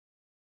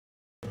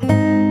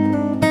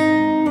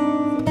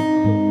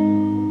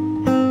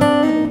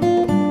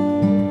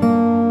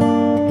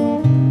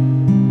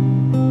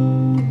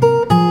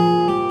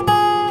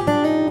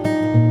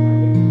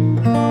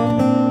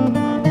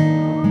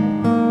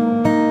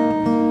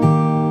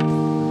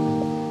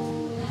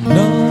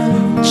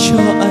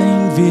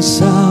vì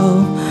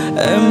sao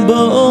em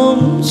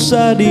bỗng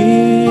ra đi.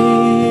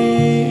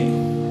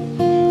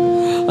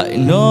 Hãy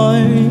nói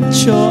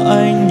cho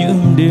anh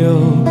những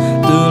điều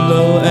từ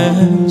lâu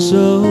em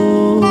giấu.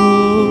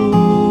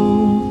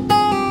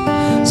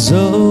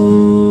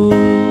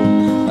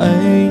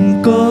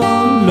 Anh có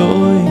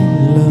lỗi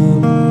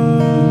lầm,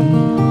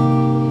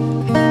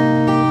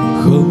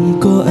 không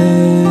có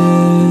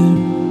em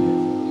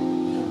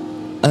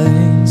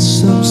anh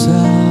sống sao.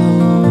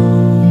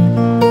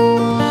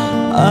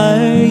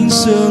 Anh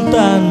sương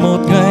tàn một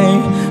ngày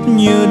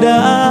như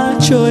đã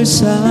trôi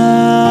xa,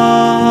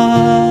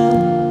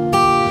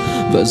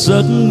 và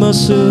giấc mơ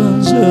xưa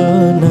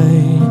giờ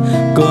này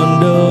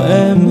còn đâu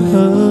em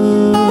hỡi.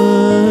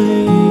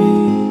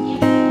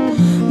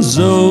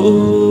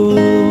 Dẫu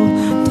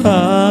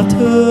tha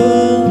thứ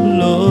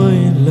lỗi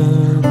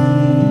lầm,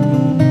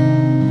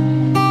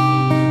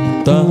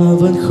 ta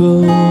vẫn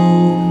không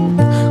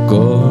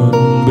còn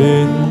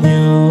bên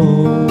nhau.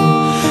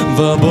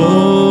 Và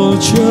bầu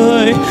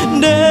trời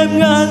đêm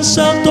ngàn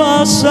sao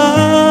tỏa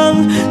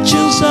sáng,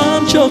 chiếu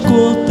sáng cho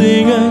cuộc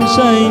tình anh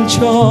dành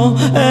cho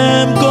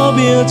em. Có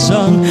biết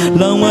rằng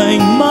lòng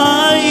anh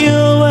mãi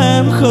yêu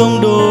em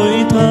không đổi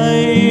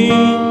thay,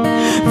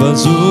 và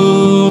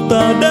dù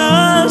ta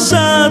đã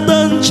xa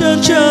tận chân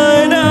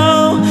trời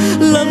nào,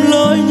 lầm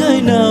lỗi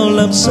ngày nào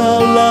làm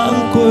sao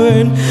lãng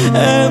quên.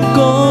 Em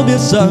có biết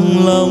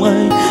rằng lòng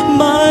anh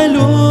mãi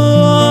luôn